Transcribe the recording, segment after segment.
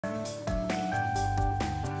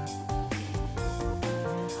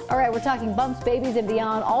All right, we're talking bumps, babies, and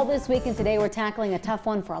beyond all this week, and today we're tackling a tough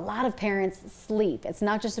one for a lot of parents: sleep. It's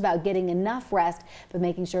not just about getting enough rest, but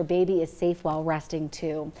making sure baby is safe while resting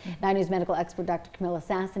too. 9 News medical expert Dr. Comilla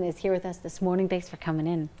Sasson is here with us this morning. Thanks for coming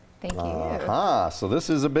in. Thank you. So this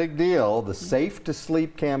is a big deal, the Safe to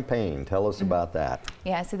Sleep campaign. Tell us about that.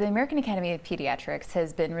 Yeah, so the American Academy of Pediatrics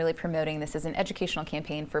has been really promoting this as an educational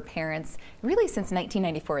campaign for parents really since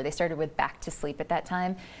 1994. They started with Back to Sleep at that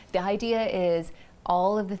time. The idea is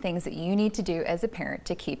all of the things that you need to do as a parent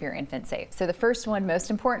to keep your infant safe. So the first one,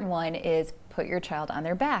 most important one, is put your child on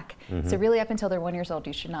their back. So really up until they're 1 year old,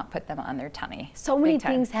 you should not put them on their tummy. So many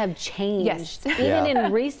things have changed, yes. Even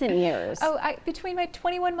in recent years. Oh, between my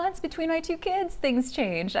 21 months, between my 2 kids, things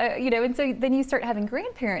changed. You know, and so then you start having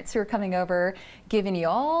grandparents who are coming over, giving you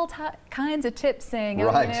all kinds of tips, saying,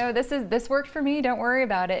 oh, you know, this worked for me, don't worry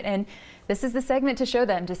about it. And this is the segment to show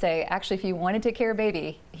them, to say, actually, if you want to take care of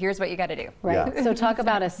baby, here's what you got to do. Right. Yeah. So talk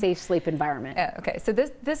about a safe sleep environment. Okay. So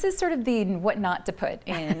this is sort of the what not to put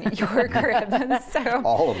in your crib. So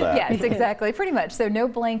all of that. Yes, exactly. Pretty much. So no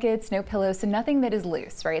blankets, no pillows, so nothing that is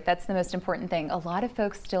loose, right? That's the most important thing. A lot of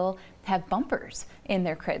folks still have bumpers in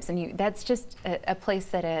their cribs, and that's just a place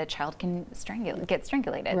that a child can get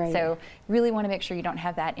strangulated. Right. So really want to make sure you don't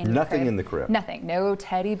have that in your crib. Nothing in the crib. Nothing. No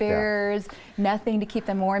teddy bears, nothing to keep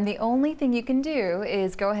them warm. The only thing you can do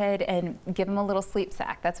is go ahead and give them a little sleep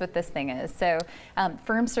sack. That's what this thing is. So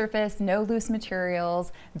firm surface, no loose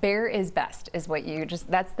materials. Bare is best is what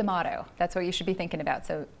that's the motto. That's what you should be thinking about.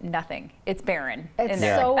 So nothing. It's barren. It's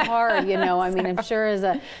so hard, you know. I mean, I'm sure as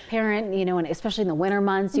a parent, you know, and especially in the winter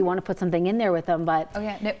months, you want to put something in there with them, but oh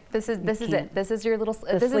yeah, no, this is it. This is your little.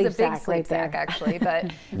 This is a big sleep sack actually,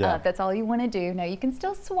 but that's all you want to do. Now you can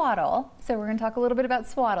still swaddle. So we're going to talk a little bit about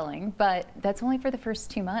swaddling, but that's only for the first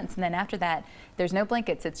 2 months, and then after that, there's no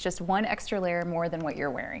blankets. It's just one extra layer more than what you're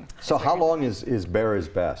wearing. So how long is bare is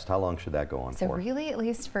best? How long should that go on for? So really, at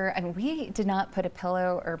least for, I mean, we did not put a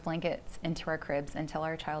pillow or blankets into our cribs until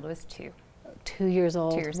our child was 2. 2 years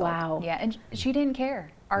old. 2 years wow. old. Yeah, and she didn't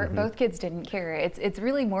care. Both kids didn't care. It's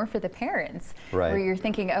really more for the parents, where you're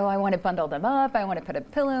thinking, oh, I want to bundle them up, I want to put a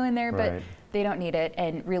pillow in there, but they don't need it.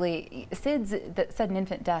 And really, SIDS, the sudden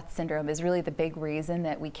infant death syndrome, is really the big reason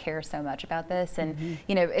that we care so much about this. And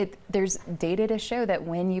you know, there's data to show that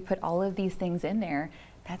when you put all of these things in there,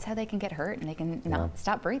 that's how they can get hurt and they can not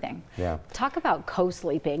stop breathing. Yeah. Talk about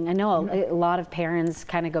co-sleeping. I know a lot of parents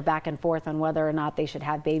kind of go back and forth on whether or not they should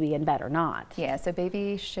have baby in bed or not. Yeah, so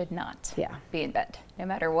baby should not be in bed, no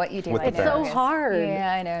matter what you do. With it's so hard.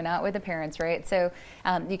 Yeah, I know, not with the parents, right? So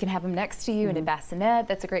you can have them next to you in a bassinet.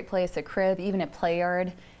 That's a great place, a crib, even a play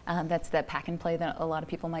yard. That's the pack and play that a lot of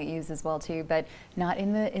people might use as well too, but not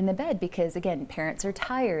in the bed, because again, parents are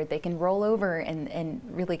tired. They can roll over and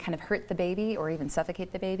really kind of hurt the baby or even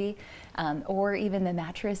suffocate the baby, or even the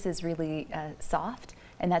mattress is really soft,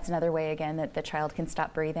 and that's another way again that the child can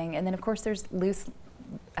stop breathing. And then of course there's loose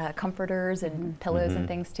comforters and pillows and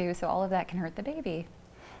things too, so all of that can hurt the baby.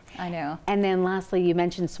 I know. And then lastly, you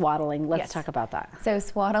mentioned swaddling. Let's talk about that. So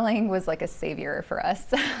swaddling was like a savior for us.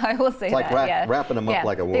 I will say it's like wrapping them up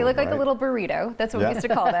like a woman. They look like a little burrito. That's what we used to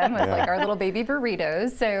call them. It was like our little baby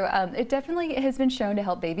burritos. So it definitely has been shown to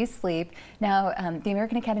help babies sleep. Now, the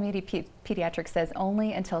American Academy of Pediatrics says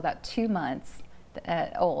only until about 2 months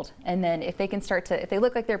old. And then if they can start to, if they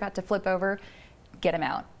look like they're about to flip over, get them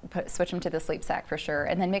out, switch them to the sleep sack for sure,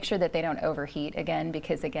 and then make sure that they don't overheat again,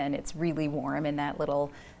 because again, it's really warm in that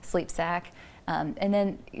little sleep sack. And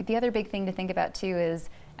then the other big thing to think about too is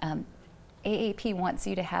AAP wants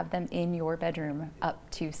you to have them in your bedroom up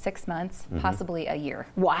to 6 months, possibly a year.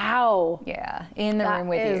 Wow. Yeah, in the room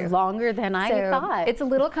with you. That is longer than I thought. It's a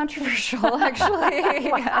little controversial, actually.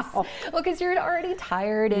 Yes. Well, because you're already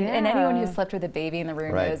tired, and anyone who slept with a baby in the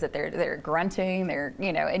room knows that they're grunting,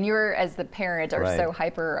 you know, and you're, as the parent, are so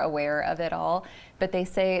hyper aware of it all. But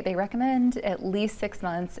they recommend at least 6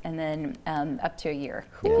 months, and then up to a year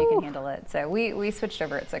if you can handle it. So we switched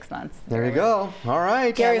over at 6 months. There you go. All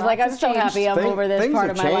right. Gary's like, I'm so happy I'm over this part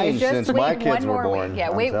of my life. Just since my kids were born. Yeah,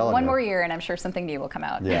 wait one more year, and I'm sure something new will come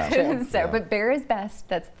out. Yeah. But bare is best.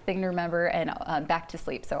 That's the thing to remember, and back to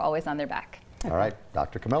sleep. So always on their back. All right,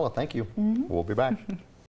 Dr. Comilla, thank you. We'll be back.